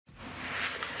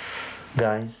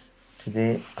Guys,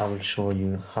 today I will show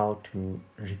you how to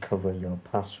recover your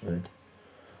password,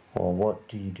 or what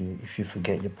do you do if you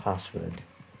forget your password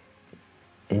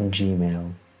in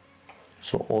Gmail.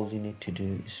 So all you need to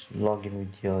do is log in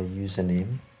with your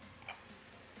username.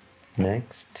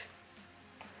 Next,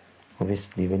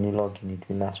 obviously when you log in it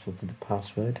will ask for the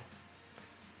password.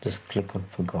 Just click on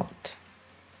forgot.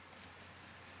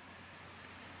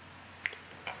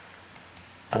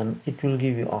 And it will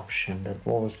give you option that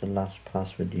what was the last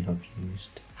password you have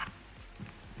used.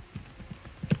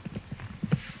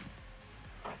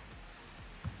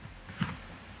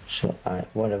 So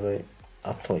whatever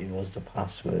I thought it was the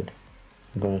password,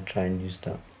 I'm gonna try and use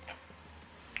that.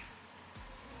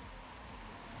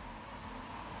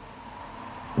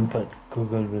 But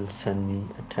Google will send me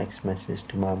a text message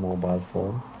to my mobile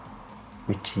phone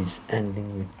which is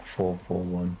ending with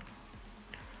 441.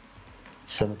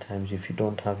 Sometimes if you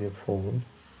don't have your phone,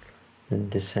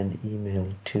 then they send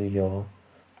email to your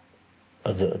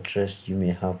other address you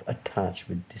may have attached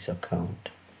with this account.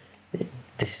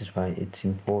 This is why it's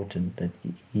important that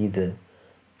you either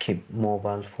keep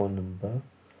mobile phone number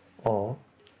or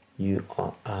you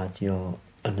add your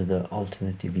another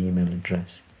alternative email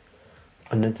address.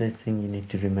 Another thing you need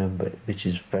to remember, which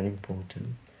is very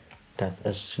important, that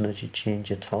as soon as you change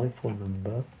your telephone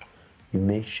number, you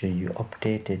make sure you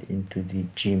update it into the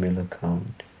Gmail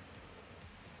account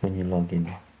when you log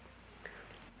in.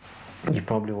 You're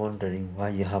probably wondering why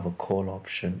you have a call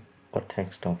option or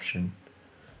text option.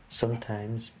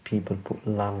 Sometimes people put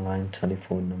landline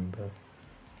telephone number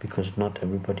because not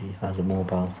everybody has a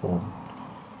mobile phone.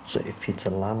 So if it's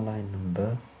a landline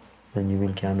number, then you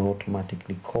will get an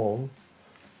automatically call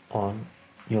on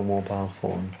your mobile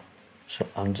phone. So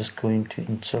I'm just going to,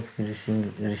 instead of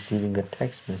receiving a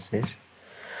text message,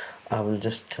 I will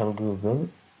just tell Google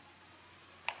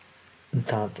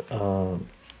that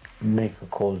make a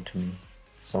call to me.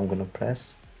 So I'm gonna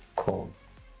press call.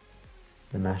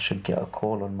 Then I should get a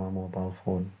call on my mobile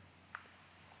phone.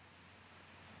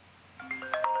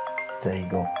 There you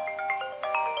go.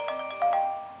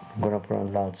 I'm gonna put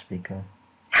on loudspeaker.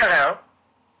 Hello.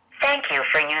 Thank you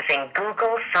for using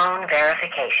Google Phone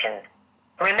Verification.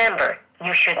 Remember,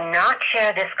 you should not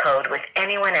share this code with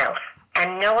anyone else,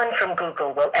 and no one from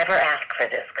Google will ever ask for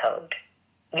this code.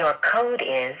 Your code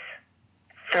is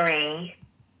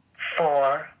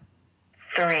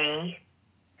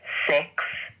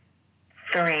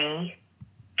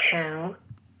 3433632.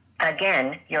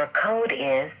 Again, your code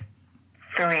is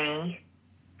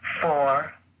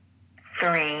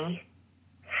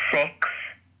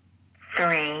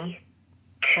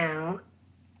 3433632.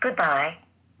 Goodbye.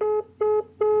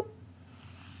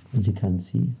 As you can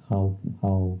see how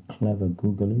clever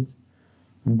Google is,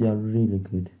 and they are really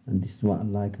good, and this is what I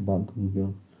like about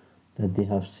Google, that they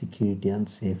have security and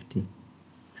safety.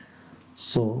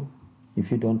 So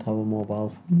if you don't have a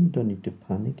mobile phone, you don't need to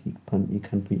panic. You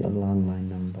can put your landline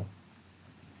number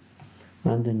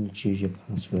and then you choose your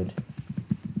password.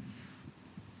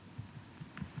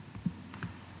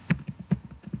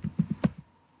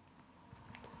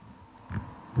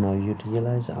 Now you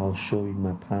realize I'll show you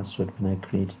my password when I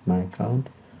created my account,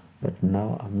 but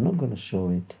now I'm not going to show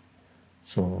it.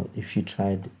 So if you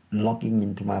tried logging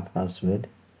into my password,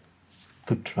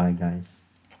 good try guys.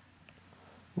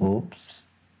 Oops,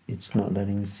 it's not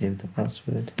letting me save the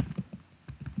password.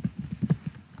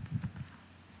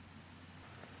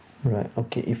 Right,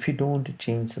 okay, if you don't want to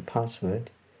change the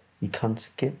password, you can't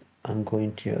skip and go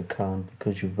into your account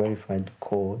because you verified the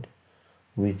code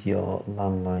with your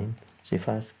landline. So if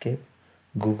I skip,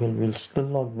 Google will still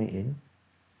log me in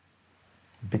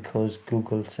because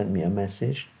Google sent me a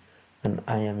message and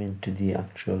I am into the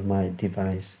actual my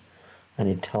device, and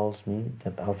it tells me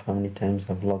that how many times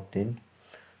I've logged in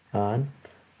and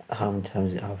how many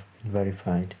times I've been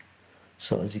verified.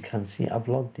 So as you can see, I've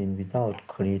logged in without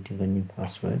creating a new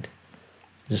password.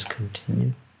 Just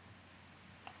continue.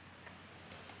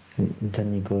 And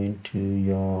then you go into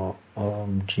your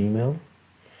Gmail,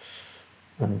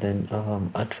 and then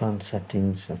advanced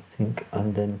settings, I think,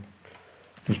 and then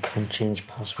you can change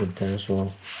password there as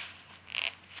well.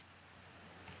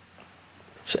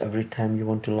 So every time you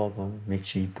want to log on, make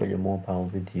sure you've got your mobile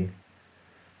with you.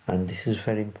 And this is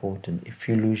very important. If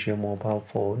you lose your mobile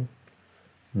phone,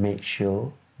 make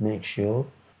sure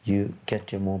you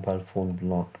get your mobile phone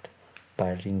blocked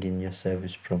by ringing your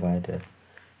service provider,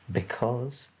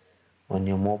 because on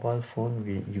your mobile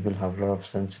phone you will have a lot of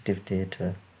sensitive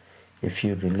data. If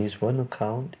you release one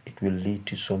account, it will lead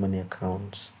to so many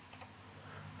accounts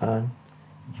and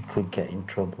you could get in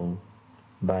trouble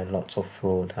by lots of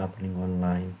fraud happening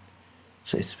online.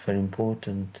 So it's very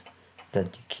important that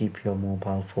you keep your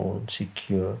mobile phone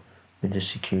secure with the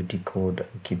security code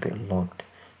and keep it locked.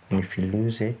 And if you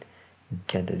lose it,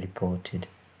 get it reported.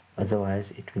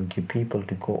 Otherwise, it will give people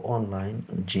to go online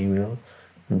on Gmail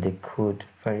and they could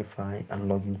verify and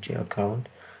log into your account,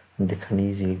 and they can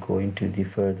easily go into the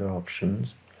further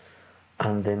options,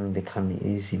 and then they can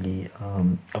easily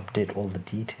update all the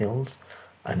details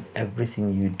and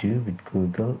everything you do with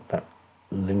Google that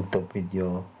linked up with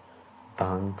your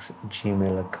bank's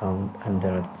Gmail account. And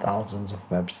there are thousands of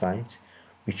websites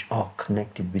which are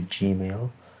connected with Gmail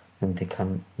and they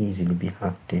can easily be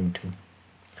hacked into.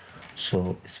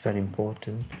 So it's very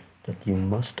important that you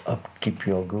must keep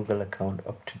your Google account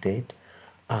up to date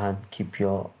and keep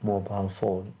your mobile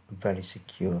phone very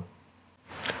secure.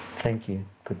 Thank you.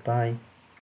 Goodbye.